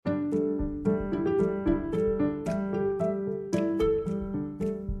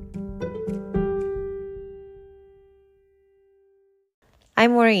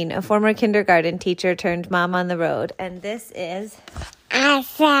I'm Lorraine, a former kindergarten teacher turned mom on the road, and this is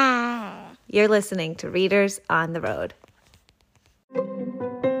Hassett. You're listening to Readers on the Road.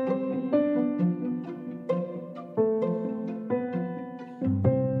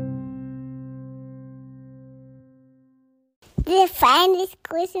 The Finest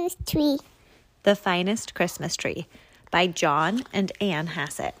Christmas Tree. The Finest Christmas Tree by John and Anne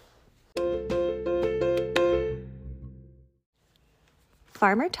Hassett.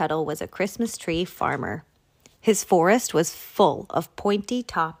 Farmer Tuttle was a Christmas tree farmer. His forest was full of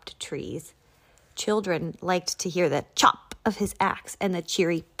pointy-topped trees. Children liked to hear the chop of his axe and the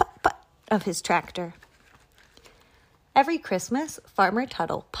cheery put-put of his tractor. Every Christmas, Farmer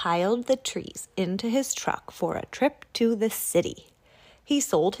Tuttle piled the trees into his truck for a trip to the city. He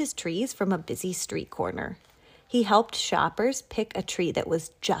sold his trees from a busy street corner. He helped shoppers pick a tree that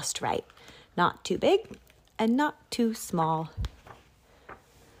was just right, not too big and not too small.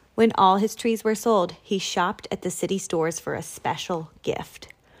 When all his trees were sold, he shopped at the city stores for a special gift.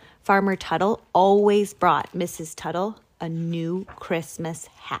 Farmer Tuttle always brought Mrs. Tuttle a new Christmas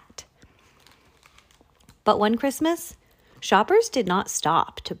hat. But one Christmas, shoppers did not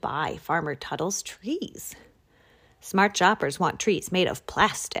stop to buy Farmer Tuttle's trees. "Smart shoppers want trees made of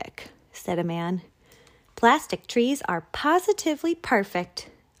plastic," said a man. "Plastic trees are positively perfect,"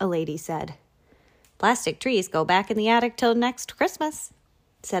 a lady said. "Plastic trees go back in the attic till next Christmas,"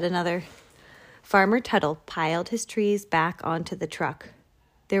 said another. Farmer Tuttle piled his trees back onto the truck.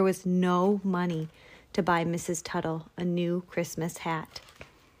 There was no money to buy Mrs. Tuttle a new Christmas hat.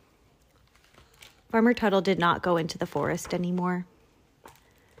 Farmer Tuttle did not go into the forest anymore.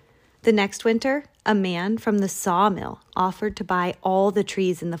 The next winter, a man from the sawmill offered to buy all the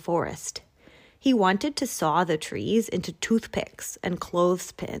trees in the forest. He wanted to saw the trees into toothpicks and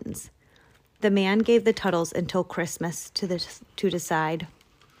clothespins. The man gave the Tuttles until Christmas to decide.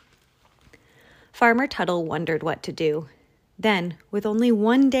 Farmer Tuttle wondered what to do. Then, with only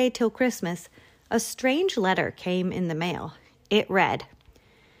one day till Christmas, a strange letter came in the mail. It read,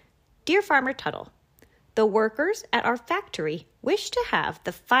 "Dear Farmer Tuttle, the workers at our factory wish to have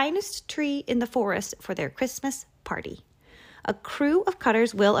the finest tree in the forest for their Christmas party. A crew of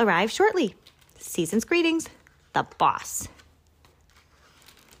cutters will arrive shortly. Season's greetings, the boss."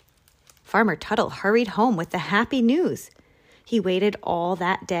 Farmer Tuttle hurried home with the happy news. He waited all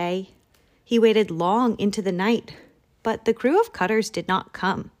that day. He waited long into the night, but the crew of cutters did not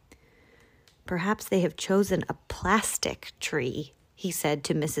come. "Perhaps they have chosen a plastic tree," he said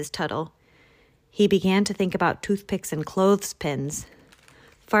to Mrs. Tuttle. He began to think about toothpicks and clothespins.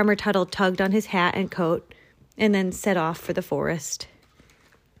 Farmer Tuttle tugged on his hat and coat and then set off for the forest.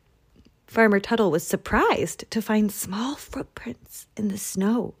 Farmer Tuttle was surprised to find small footprints in the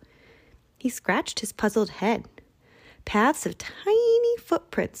snow. He scratched his puzzled head. Paths of tiny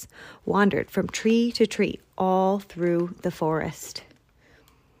footprints wandered from tree to tree all through the forest.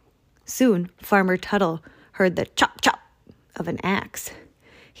 Soon, Farmer Tuttle heard the chop-chop of an axe.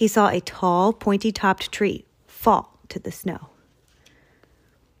 He saw a tall, pointy-topped tree fall to the snow.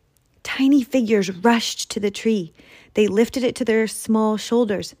 Tiny figures rushed to the tree. They lifted it to their small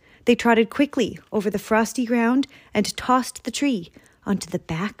shoulders. They trotted quickly over the frosty ground and tossed the tree onto the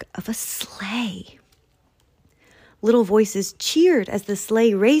back of a sleigh. Little voices cheered as the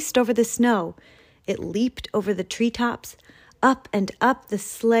sleigh raced over the snow. It leaped over the treetops. Up and up the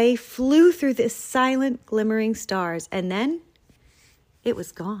sleigh flew through the silent, glimmering stars, and then it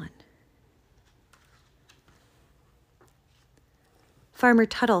was gone. Farmer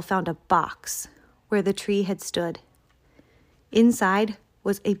Tuttle found a box where the tree had stood. Inside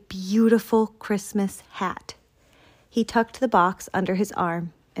was a beautiful Christmas hat. He tucked the box under his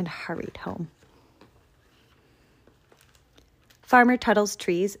arm and hurried home. Farmer Tuttle's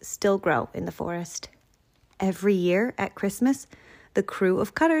trees still grow in the forest. Every year at Christmas, the crew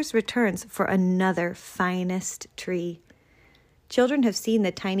of cutters returns for another finest tree. Children have seen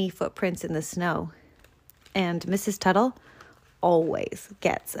the tiny footprints in the snow, and Mrs. Tuttle always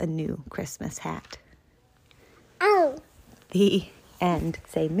gets a new Christmas hat. Oh. The end.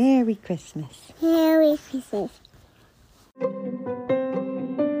 Say Merry Christmas. Merry Christmas.